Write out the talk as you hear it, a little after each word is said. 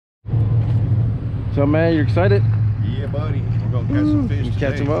So man, you excited? Yeah, buddy. We're gonna catch some fish today.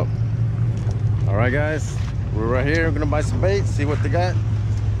 Catch them up. All right, guys. We're right here. We're gonna buy some bait. See what they got.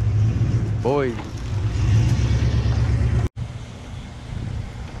 Boy.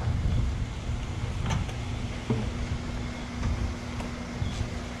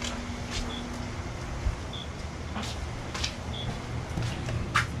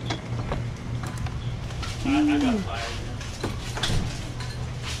 I got fired.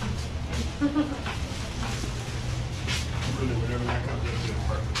 Whatever that comes up to,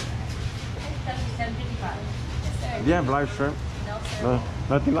 perfect. Do you have live shrimp? No, sir. No,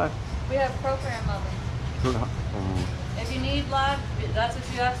 nothing live. We have program of them. If you need live, that's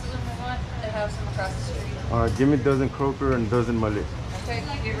what you absolutely want. They have some across the street. All right, give me a dozen croaker and a dozen mullet. Okay,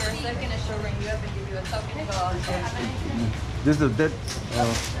 give her a second and she'll ring you up and give you a token to go out there. This is a dead.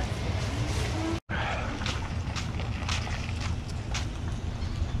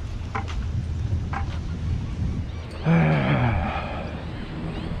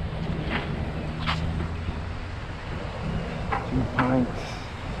 Two pints.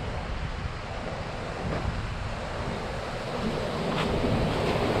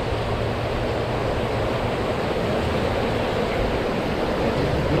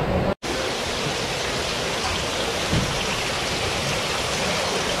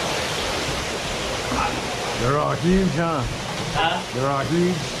 They're all huge, huh? Huh? They're all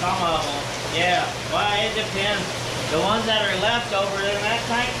huge. Some of them. Yeah. Well, it depends. The ones that are left over in that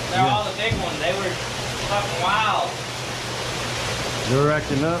tank, they're all the big ones. They were fucking wild. They're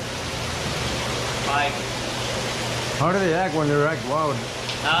acting up. Like, How do they act when they're act wild?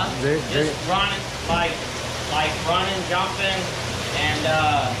 just running, like running, jumping, and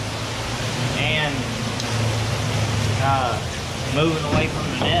moving away from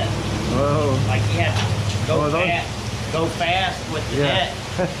the net. Oh. Like you have to go fast with the net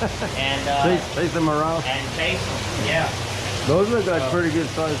and chase them around. and chase them. Yeah. Those look like pretty good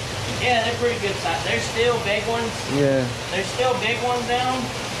size. Yeah, they're pretty good size. There's still big ones. Yeah. There's still big ones in them,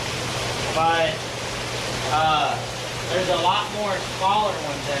 but there's a lot more smaller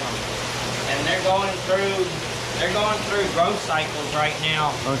ones in them, and they're going through growth cycles right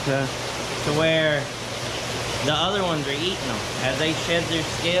now. Okay. To where the other ones are eating them as they shed their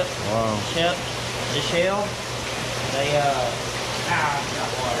Wow. the shell. They I've got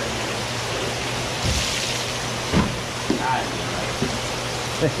water.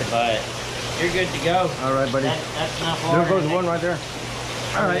 But you're good to go. All right, buddy. That's enough water. There goes one right there.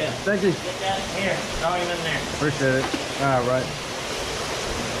 All right, Yeah. thank you. Get that here. Throw him in there. Appreciate it. All right.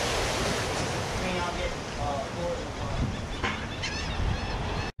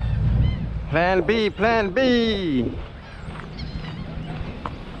 Plan B, plan B.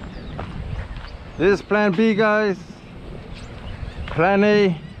 This is plan B, guys. Plan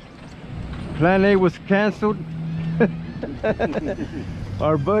A was canceled.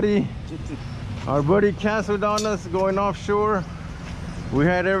 Our buddy canceled on us going offshore. We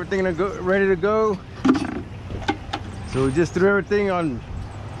had everything ready to go. So we just threw everything on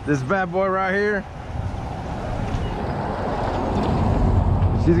this bad boy right here.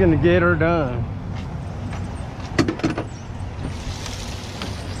 She's gonna get her done.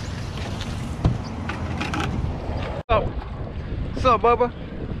 What's up, Bubba?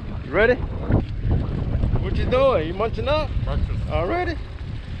 You ready? What you doing? You munching up? Breakfast. Already?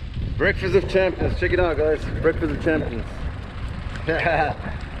 Breakfast of champions. Check it out, guys. Breakfast of champions.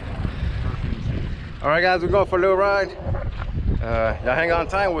 All right, guys, we're going for a little ride. Y'all hang on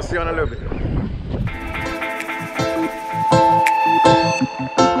tight. We'll see you in a little bit.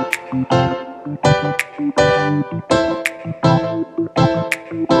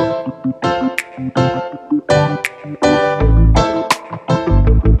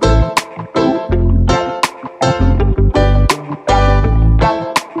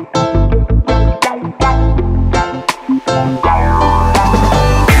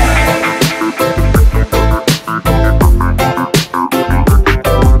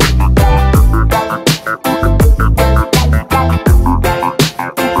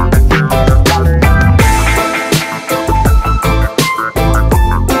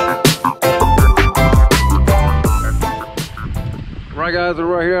 Right, guys, we're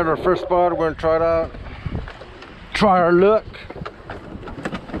right here at our first spot. We're gonna try it out. Try our luck.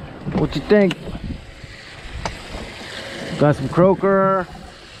 What you think? Got some croaker,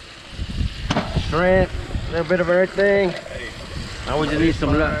 shrimp, a little bit of everything. Now we just need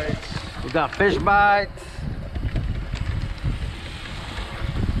some luck. We got fish bites.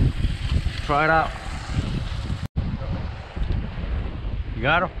 Try it out. You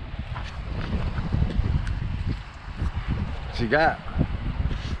got them? What you got?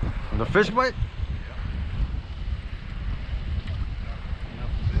 The fish bite?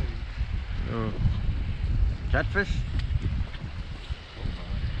 Catfish?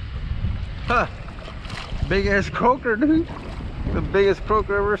 Huh. Big ass croaker, dude. The biggest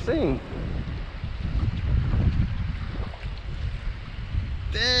croaker I've ever seen.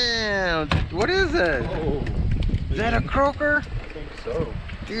 Damn. What is that? Oh, Is that a croaker? I think so.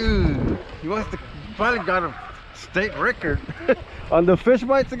 Dude, he must have finally got a state record on the fish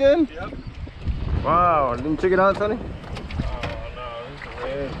bites again? Yep. Wow. Let me check it out, Tony. Oh no, it's a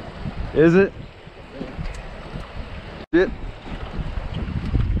red. Is it? Shit.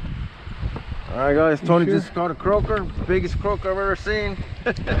 Alright guys, Tony just caught a croaker. Biggest croaker I've ever seen.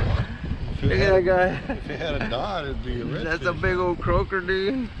 Look at that guy. If it had a dot, it'd be a red. That's a big old croaker,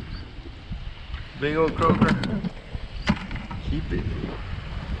 dude. Big old croaker. Keep it.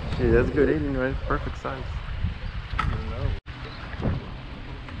 Shit, that's good eating, right? Perfect size.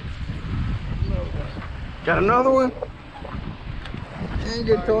 Got another one? Ain't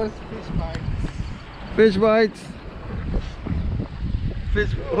good, Tony. Fish bites. Fish bites.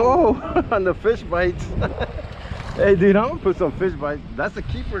 Fish. Oh, on the fish bites. Hey, dude, I'm gonna put some fish bites. That's a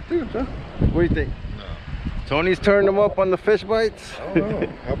keeper too, huh? What do you think? No. Tony's turning them up on the fish bites. I don't know.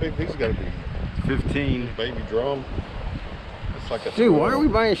 How big these gotta be? 15. Baby drum. It's like a. Dude, why are we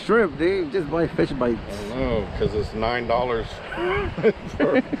buying shrimp, dude? Just buy fish bites. I don't know, because it's $9.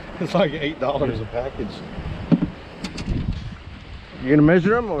 It's like $8 a package. You gonna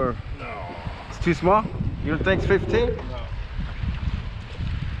measure them or No. it's too small? You don't think it's 15? No.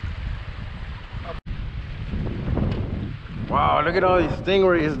 Wow, look at all these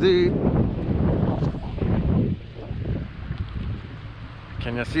stingrays, dude.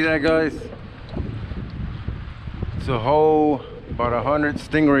 Can you see that, guys? It's a whole about 100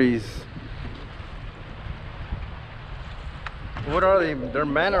 stingrays. What are they? They're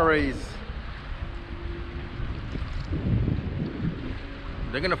manta rays.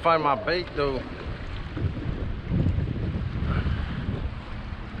 They're gonna find my bait though.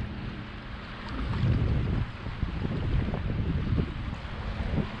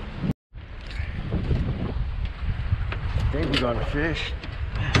 I think we're gonna fish.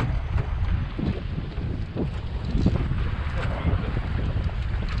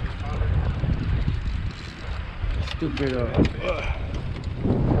 Stupid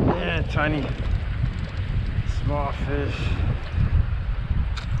yeah, tiny small fish.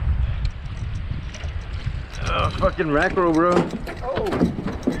 Oh, fucking mackerel, bro. Oh,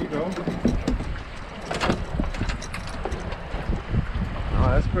 there you go. Oh,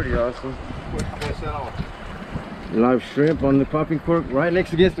 that's pretty awesome. What's that on? Live shrimp on the popping cork right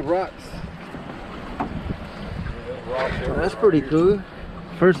next against the rocks. That's pretty cool.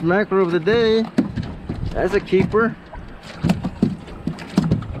 First mackerel of the day. That's a keeper.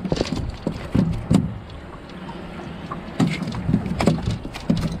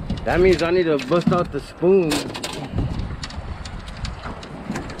 That means I need to bust out the spoon.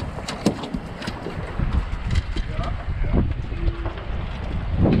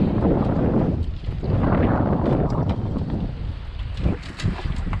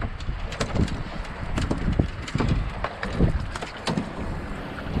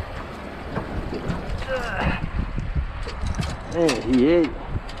 Man, he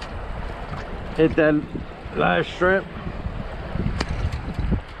hit that live shrimp.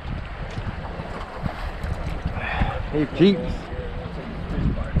 He peeps.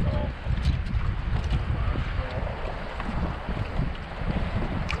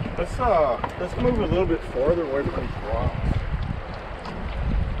 Let's move a little bit farther away from these rocks.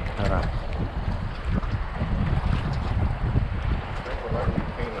 Hold on.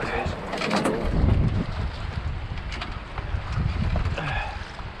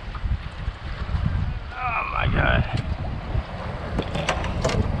 Oh my God.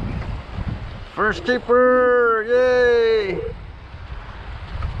 First keeper, yay!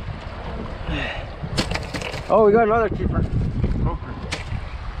 Oh, we got another keeper. Croaker.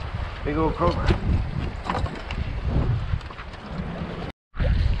 Big old croaker.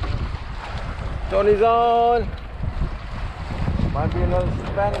 Tony's on. Might be another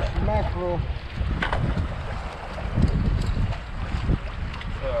Spanish mackerel.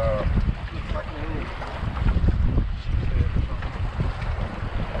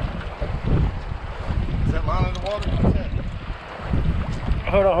 Is that line in the water? What's that?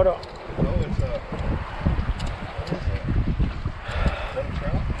 Hold on, hold on. No, it's what is that? Is that a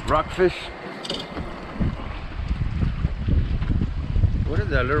trout? Rockfish. What is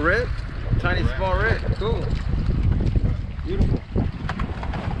that? A little red? Tiny small red. Cool. Beautiful.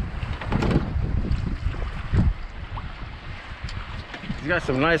 He's got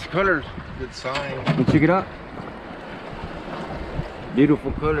some nice colors. Good sign. Can you check it out?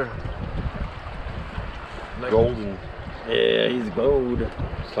 Beautiful color. golden. Yeah, he's gold.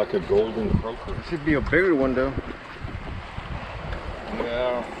 It's like a golden croaker. It should be a bigger one though.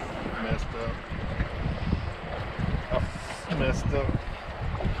 Yeah, messed up. Oh, messed up.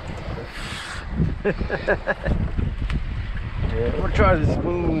 Yeah, I'm gonna try the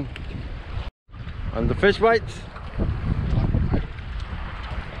spoon on the fish bites.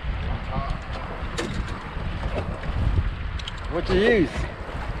 What you use?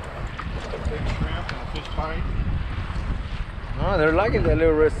 Big shrimp and a fish bite. Oh, they're liking that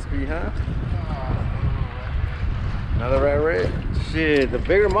little recipe, huh? Another rat red. Shit, the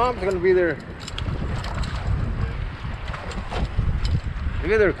bigger mom's gonna be there.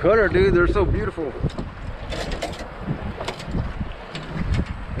 Look at their color, dude. They're so beautiful.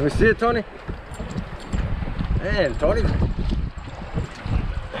 Let me see it, Tony. Man, Tony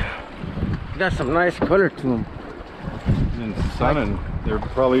got some nice color to them. And sunning. They're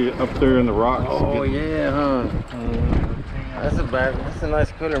probably up there in the rocks. Oh yeah, huh? That's a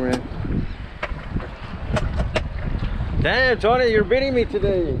nice color, man. Damn, Tony, you're beating me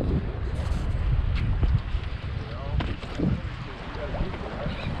today.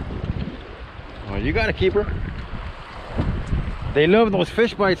 Oh, you gotta keep her. They love those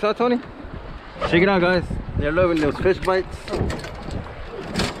fish bites, huh, Tony? Check it out, guys. They're loving those fish bites.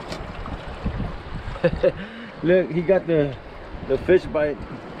 Look, he got the fish bite.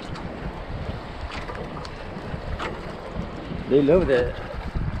 They love that.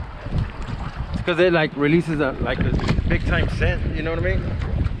 It's because it like releases a big time scent, you know what I mean?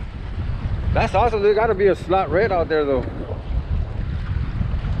 That's awesome. There gotta be a slot red out there though.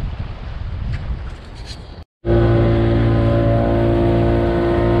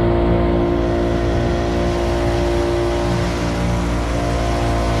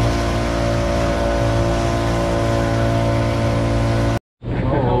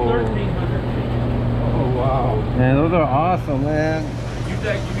 Man, those are awesome, man. You need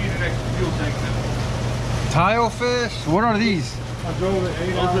an extra fuel tank now. Tile fish? What are these?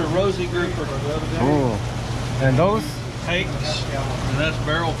 Those are rosy grouper. Cool. And those? Hakes, and that's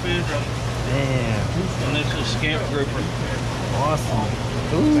barrel fish. Damn. And this is scamp grouper. Awesome.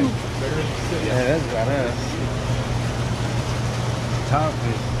 Ooh. Yeah, that's badass. Tile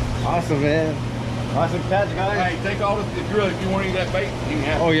fish. Awesome, man. Awesome catch, guys. Hey, take all the, if you want to eat that bait, you can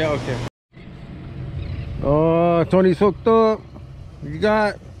have it. Oh, yeah, okay. Oh, Tony's hooked up. You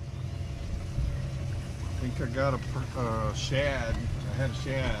got? I think I got a shad. I had a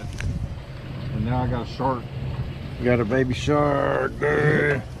shad. And now I got a shark. You got a baby shark,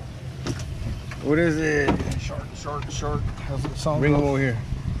 dude. What is it? Shark. How's it sound? Bring him over here.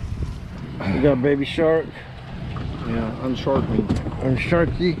 You got a baby shark. Yeah, unshark me.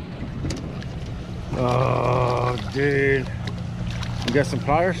 Unsharky. Oh, dude. You got some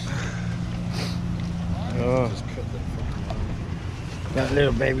pliers? Oh, Just cut that fucking line. that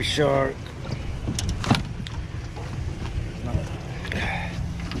little baby shark.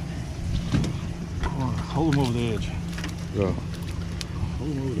 Come on, hold him over the edge. Go.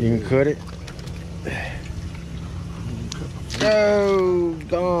 Hold him over the You edge. can cut it. Oh,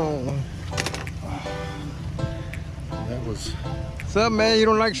 gone. That was... What's up, man? You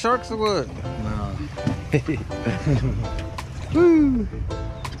don't like sharks or what? Nah. Woo.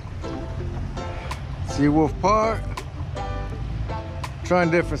 Sea Wolf Park. Trying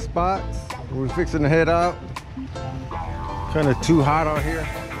different spots. We're fixing to head out. Kind of too hot out here.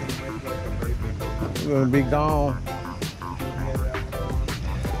 We're gonna be gone.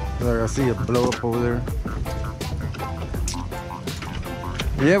 Look, I see it blow up over there.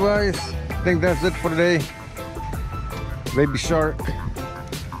 Yeah, guys. I think that's it for today. Baby shark.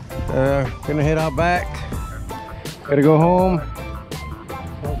 Gonna head out back. Gotta go home.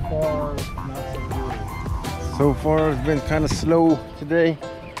 So far, not so good. So far, it's been kind of slow today.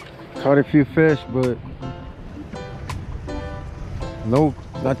 Caught a few fish, but no,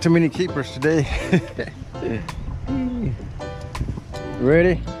 not too many keepers today.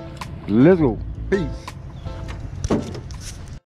 Ready? Let's go. Peace.